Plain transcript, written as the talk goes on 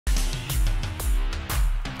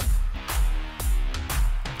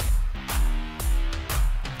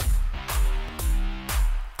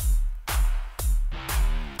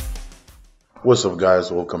What's up,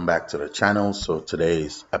 guys? Welcome back to the channel. So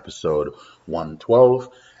today's episode 112,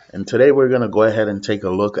 and today we're going to go ahead and take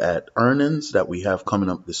a look at earnings that we have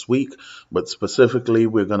coming up this week. But specifically,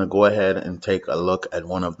 we're going to go ahead and take a look at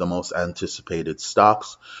one of the most anticipated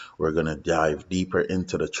stocks. We're going to dive deeper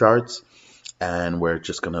into the charts, and we're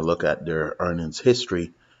just going to look at their earnings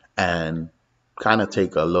history and kind of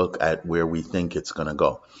take a look at where we think it's going to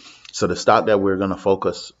go. So the stock that we're going to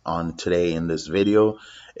focus on today in this video,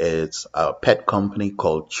 it's a pet company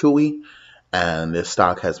called CHWY, and this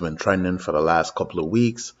stock has been trending for the last couple of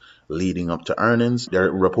weeks leading up to earnings. They're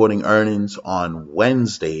reporting earnings on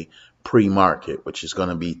Wednesday pre-market, which is going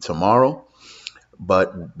to be tomorrow.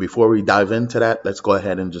 But before we dive into that, let's go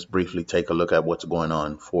ahead and just briefly take a look at what's going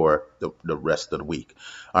on for the rest of the week.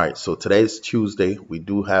 All right, so today's Tuesday. We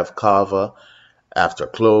do have Kava after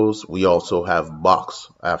close. We also have Box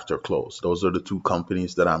after close. Those are the two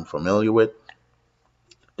companies that I'm familiar with.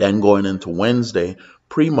 Then going into Wednesday,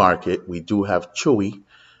 pre-market, we do have CHWY,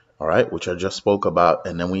 all right, which I just spoke about.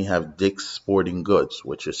 And then we have Dick's Sporting Goods,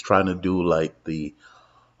 which is trying to do like the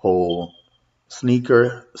whole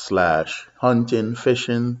sneaker slash hunting,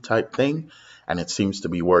 fishing type thing. And it seems to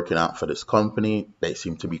be working out for this company. They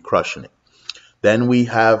seem to be crushing it. Then we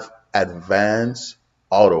have Advanced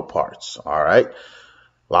Auto Parts, all right.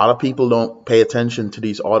 A lot of people don't pay attention to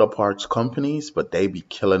these auto parts companies, but they be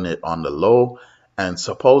killing it on the low. And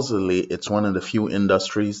supposedly, it's one of the few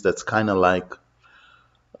industries that's kind of like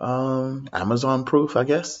Amazon proof, I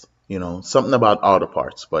guess. You know, something about auto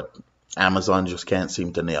parts, but Amazon just can't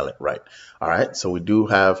seem to nail it right. All right, so we do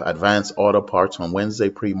have Advanced Auto Parts on Wednesday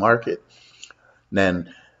pre-market.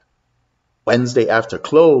 Then Wednesday after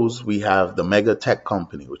close, we have the mega tech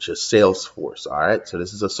company, which is Salesforce. All right, so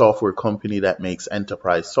this is a software company that makes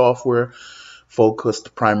enterprise software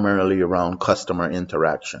focused primarily around customer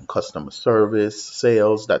interaction, customer service,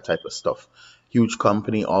 sales, that type of stuff. Huge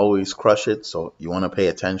company, always crush it. So you want to pay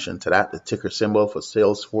attention to that. The ticker symbol for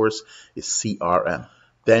Salesforce is CRM.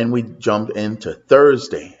 Then we jump into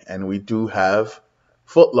Thursday and we do have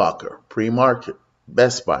Foot Locker pre-market,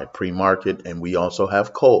 Best Buy pre-market, and we also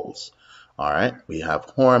have Kohl's. All right, we have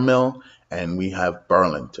Hormel and we have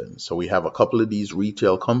Burlington. So we have a couple of these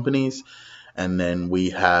retail companies, and then we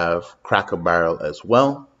have Cracker Barrel as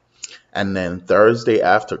well. And then Thursday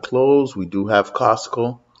after close, we do have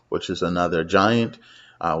Costco, which is another giant.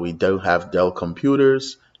 We do have Dell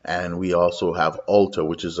Computers, and we also have Ulta,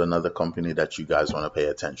 which is another company that you guys want to pay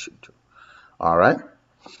attention to. All right,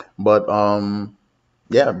 but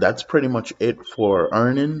yeah, that's pretty much it for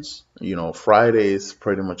earnings. You know, Friday is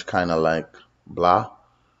pretty much kind of like blah.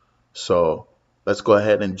 So let's go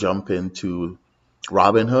ahead and jump into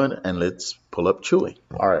Robinhood and let's pull up CHWY.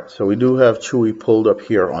 All right, so we do have CHWY pulled up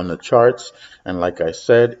here on the charts. And like I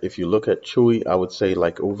said, if you look at CHWY, I would say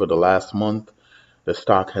like over the last month, the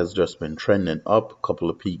stock has just been trending up. A couple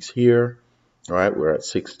of peaks here. All right, we're at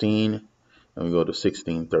 16, and we go to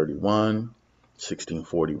 1631,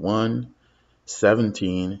 1641,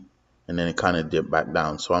 17, and then it kind of dipped back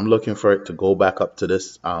down. So I'm looking for it to go back up to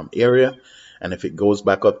this area. And if it goes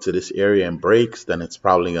back up to this area and breaks, then it's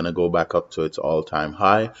probably going to go back up to its all-time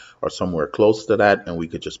high or somewhere close to that, and we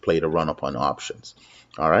could just play the run-up on options.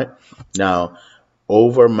 All right. Now,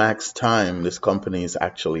 over max time, this company is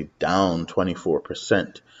actually down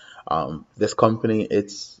 24%. This company,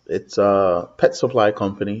 it's a pet supply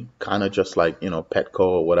company, kind of just like, you know, Petco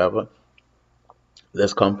or whatever.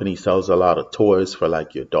 This company sells a lot of toys for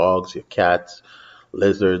like your dogs, your cats,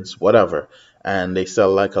 lizards, whatever. And they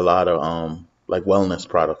sell like a lot of like wellness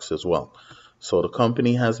products as well. So the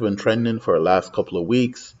company has been trending for the last couple of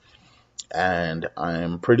weeks, and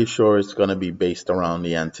I'm pretty sure it's going to be based around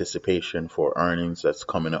the anticipation for earnings that's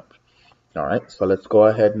coming up. All right, so let's go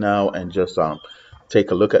ahead now and just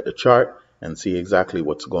take a look at the chart and see exactly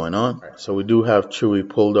what's going on. So we do have CHWY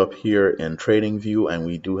pulled up here in Trading View, and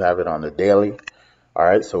we do have it on the daily. All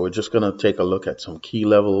right, so we're just going to take a look at some key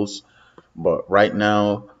levels. But right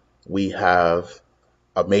now, we have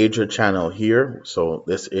a major channel here. So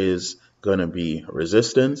this is going to be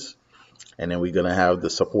resistance. And then we're going to have the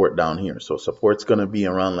support down here. So support's going to be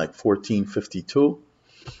around like 1452.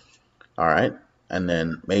 All right. And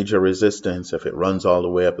then major resistance, if it runs all the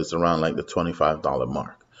way up, is around like the $25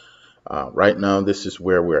 mark. Right now, this is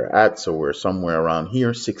where we're at. So we're somewhere around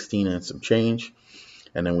here, 16 and some change.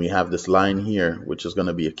 And then we have this line here, which is going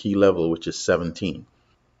to be a key level, which is 17.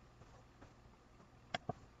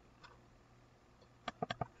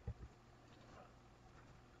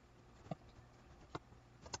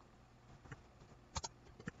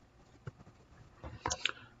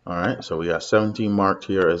 All right, so we got 17 marked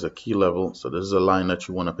here as a key level. So this is a line that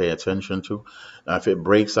you want to pay attention to. Now, if it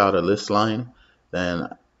breaks out of this line, then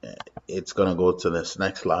it's going to go to this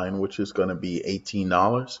next line, which is going to be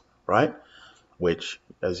 $18, right? Which,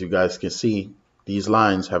 as you guys can see, these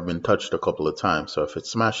lines have been touched a couple of times. So if it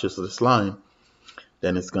smashes this line,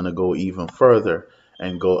 then it's going to go even further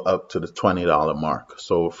and go up to the $20 mark.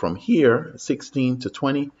 So from here, 16 to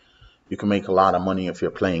 20, you can make a lot of money if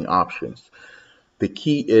you're playing options. The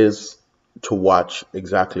key is to watch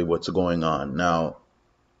exactly what's going on. Now,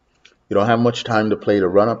 you don't have much time to play the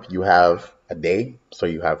run up. You have a day, so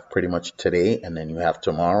you have pretty much today and then you have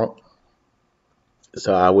tomorrow.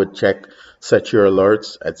 So I would set your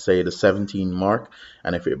alerts at say the 17 mark,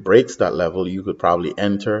 and if it breaks that level, you could probably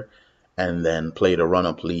enter and then play the run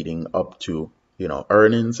up leading up to,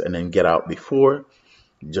 earnings, and then get out before.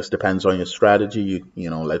 It just depends on your strategy.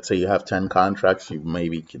 Let's say you have 10 contracts, you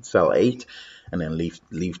maybe could sell 8 and then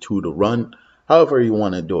leave 2 to run. However you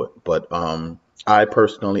want to do it. But I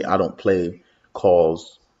personally, I don't play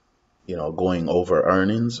calls, going over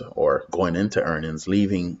earnings or going into earnings,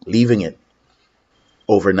 leaving it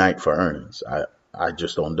overnight for earnings. I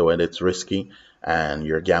just don't do it. It's risky and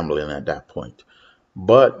you're gambling at that point.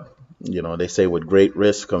 But, they say with great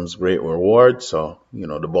risk comes great reward. So,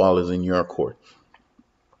 the ball is in your court.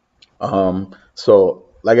 So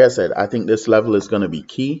like I said, I think this level is going to be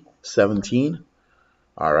key, 17.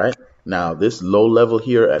 All right. Now this low level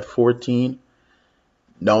here at 14,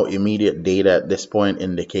 no immediate data at this point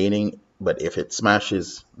indicating, but if it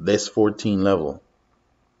smashes this 14 level,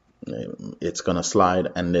 it's going to slide,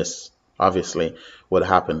 and this obviously would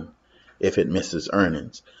happen if it misses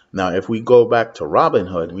earnings. Now, if we go back to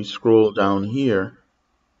Robinhood, we scroll down here,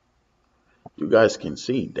 you guys can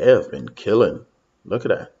see they have been killing. Look at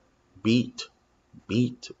that. Beat,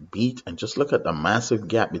 and just look at the massive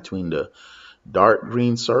gap between the dark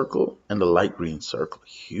green circle and the light green circle.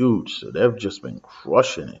 Huge. So they've just been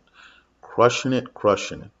crushing it.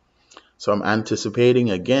 So I'm anticipating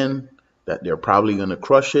again that they're probably going to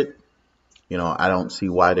crush it. I don't see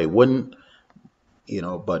why they wouldn't,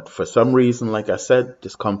 but for some reason, like I said,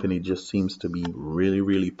 this company just seems to be really,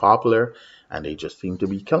 really popular, and they just seem to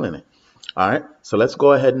be killing it. All right, so let's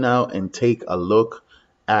go ahead now and take a look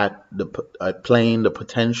at playing the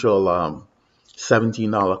potential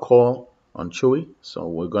 $17 call on CHWY. So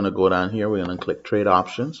we're going to go down here. We're going to click trade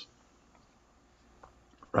options,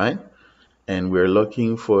 right? And we're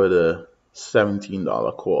looking for the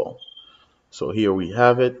 $17 call. So here we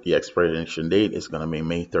have it. The expiration date is going to be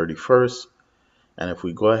May 31st. And if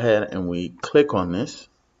we go ahead and we click on this,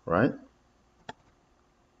 right,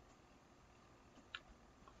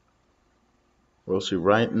 we'll see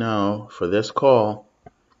right now for this call,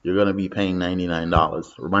 you're going to be paying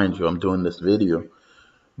 $99. Remind you, I'm doing this video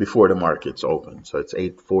before the market's open. So it's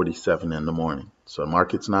 8:47 in the morning. So the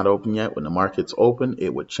market's not open yet. When the market's open,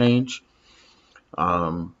 it would change.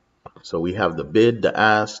 So we have the bid, the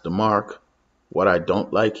ask, the mark. What I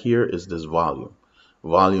don't like here is this volume.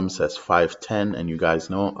 Volume says 510, and you guys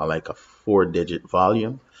know I like a 4-digit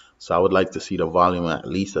volume. So I would like to see the volume at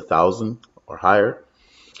least 1,000 or higher.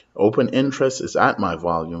 Open interest is at my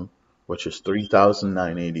volume, which is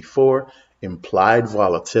 3,984. Implied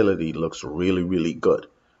volatility looks really, really good.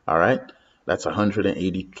 All right, that's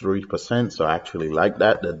 183%. So I actually like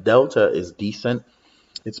that. The delta is decent.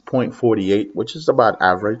 It's 0.48, which is about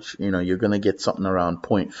average. You're going to get something around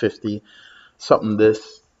 0.50, something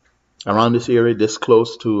around this area, this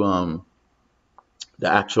close to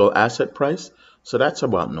the actual asset price. So that's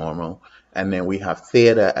about normal. And then we have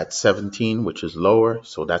theta at 17, which is lower.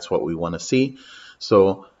 So that's what we want to see.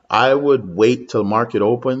 So I would wait till market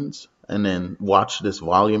opens and then watch this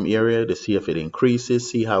volume area to see if it increases,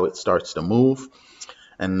 see how it starts to move.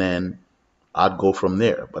 And then I'd go from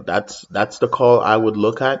there. But that's the call I would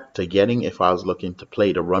look at to getting if I was looking to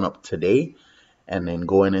play the run up today and then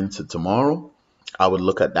going into tomorrow. I would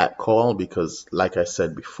look at that call because, like I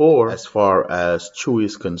said before, as far as CHWY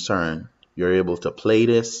is concerned, you're able to play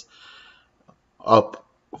this up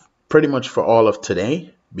pretty much for all of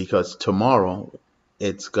today, because tomorrow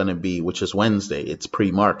it's going to be, which is Wednesday, it's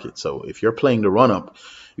pre-market. So if you're playing the run up,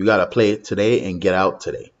 you got to play it today and get out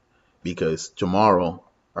today, because tomorrow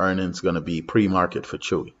earnings going to be pre-market for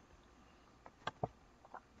CHWY.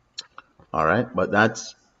 All right, but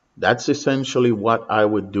that's essentially what I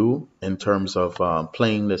would do in terms of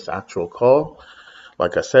playing this actual call.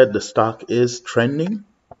 Like I said, the stock is trending,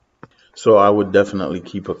 so I would definitely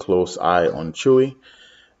keep a close eye on CHWY.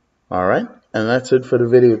 All right, and that's it for the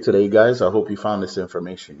video today, guys. I hope you found this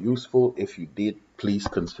information useful. If you did, please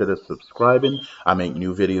consider subscribing. I make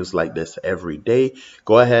new videos like this every day.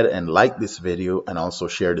 Go ahead and like this video and also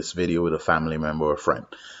share this video with a family member or friend.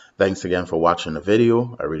 Thanks again for watching the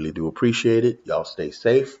video. I really do appreciate it. Y'all stay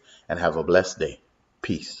safe and have a blessed day.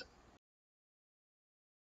 Peace.